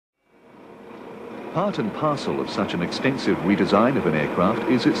Part and parcel of such an extensive redesign of an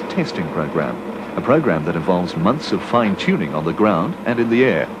aircraft is its testing program, a program that involves months of fine-tuning on the ground and in the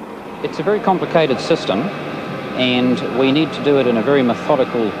air. It's a very complicated system, and we need to do it in a very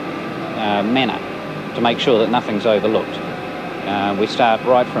methodical manner to make sure that nothing's overlooked. We start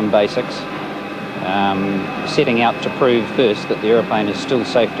right from basics, setting out to prove first that the aeroplane is still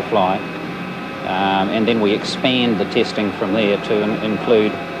safe to fly, and then we expand the testing from there to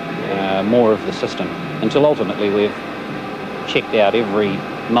include more of the system, until ultimately we've checked out every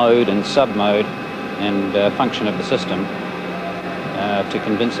mode and sub-mode and function of the system to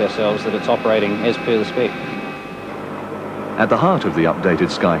convince ourselves that it's operating as per the spec. At the heart of the updated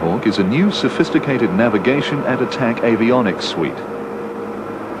Skyhawk is a new sophisticated navigation and attack avionics suite.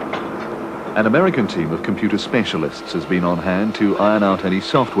 An American team of computer specialists has been on hand to iron out any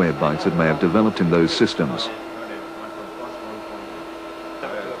software bugs that may have developed in those systems.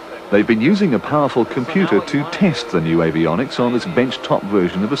 They've been using a powerful computer to test the new avionics on this bench-top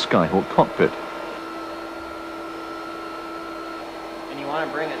version of a Skyhawk cockpit. And you want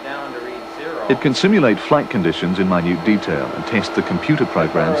to bring it down to read 0. It can simulate flight conditions in minute detail and test the computer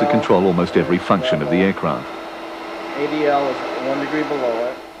programs that control almost every function of the aircraft. ADL is 1 degree below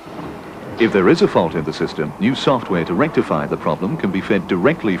it. If there is a fault in the system, new software to rectify the problem can be fed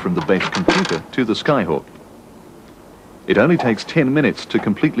directly from the base computer to the Skyhawk. It only takes 10 minutes to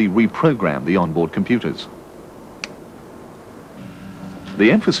completely reprogram the onboard computers.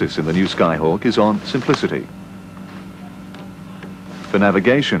 The emphasis in the new Skyhawk is on simplicity. For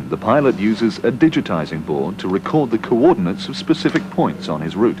navigation, the pilot uses a digitizing board to record the coordinates of specific points on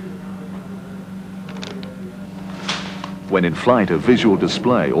his route. When in flight, a visual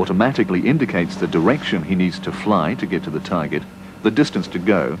display automatically indicates the direction he needs to fly to get to the target, the distance to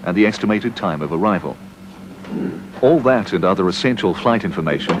go, and the estimated time of arrival. All that and other essential flight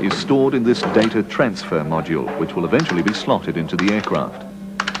information is stored in this data transfer module, which will eventually be slotted into the aircraft.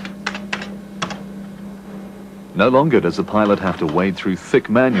 No longer does the pilot have to wade through thick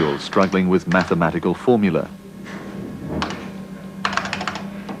manuals struggling with mathematical formula.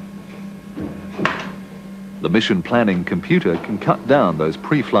 The mission planning computer can cut down those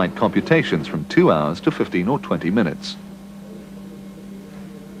pre-flight computations from 2 hours to 15 or 20 minutes.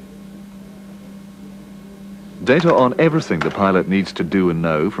 Data on everything the pilot needs to do and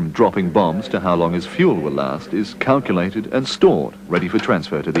know, from dropping bombs to how long his fuel will last, is calculated and stored, ready for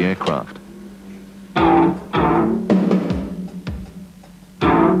transfer to the aircraft.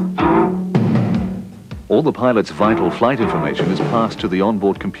 All the pilot's vital flight information is passed to the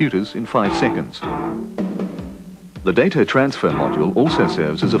onboard computers in 5 seconds. The data transfer module also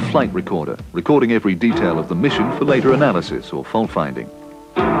serves as a flight recorder, recording every detail of the mission for later analysis or fault finding.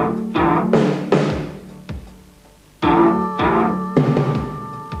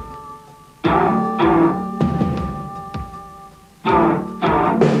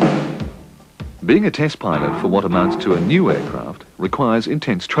 Being a test pilot for what amounts to a new aircraft requires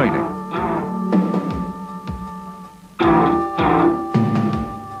intense training.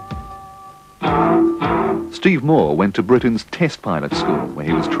 Steve Moore went to Britain's test pilot school, where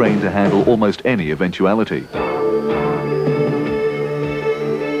he was trained to handle almost any eventuality.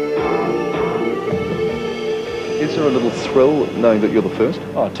 Is there a little thrill knowing that you're the first?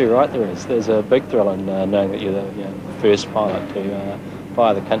 Oh, too right there is. There's a big thrill in knowing that you're the first pilot to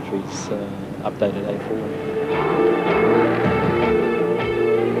fly the country's updated A4.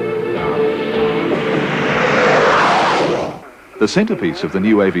 The centerpiece of the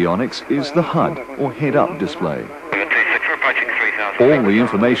new avionics is the HUD, or head-up display. All the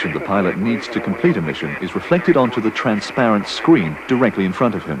information the pilot needs to complete a mission is reflected onto the transparent screen directly in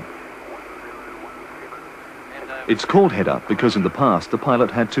front of him. It's called head-up because in the past the pilot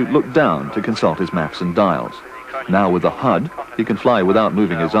had to look down to consult his maps and dials. Now with the HUD, he can fly without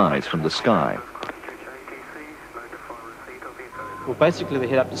moving his eyes from the sky. Well, basically the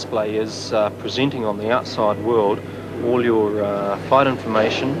head-up display is presenting on the outside world all your flight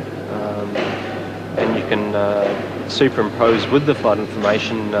information, and you can superimpose with the flight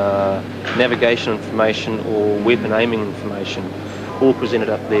information navigation information or weapon aiming information, all presented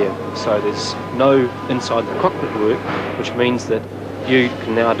up there. So there's no inside the cockpit work, which means that you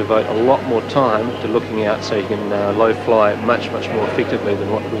can now devote a lot more time to looking out, so you can low fly much more effectively than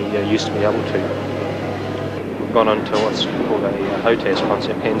what we used to be able to. We've gone on to what's called a HOTAS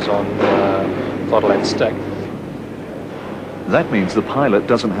concept, hands-on throttle and stick. That means the pilot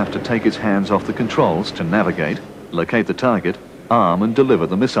doesn't have to take his hands off the controls to navigate, locate the target, arm and deliver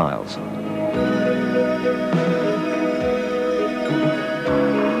the missiles.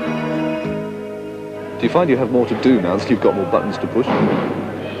 Do you find you have more to do now that you've got more buttons to push?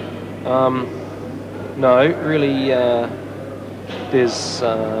 No, really, there's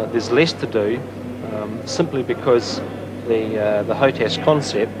less to do, simply because the HOTAS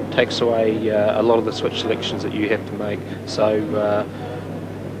concept takes away a lot of the switch selections that you have to make. So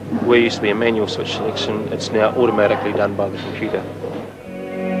where used to be a manual switch selection, it's now automatically done by the computer.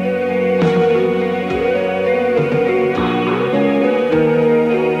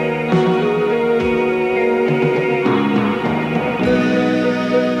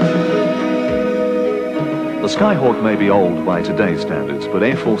 The Skyhawk may be old by today's standards, but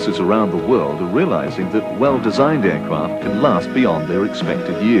air forces around the world are realizing that well-designed aircraft can last beyond their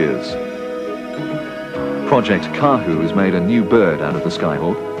expected years. Project Kahu has made a new bird out of the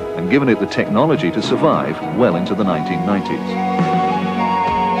Skyhawk and given it the technology to survive well into the 1990s.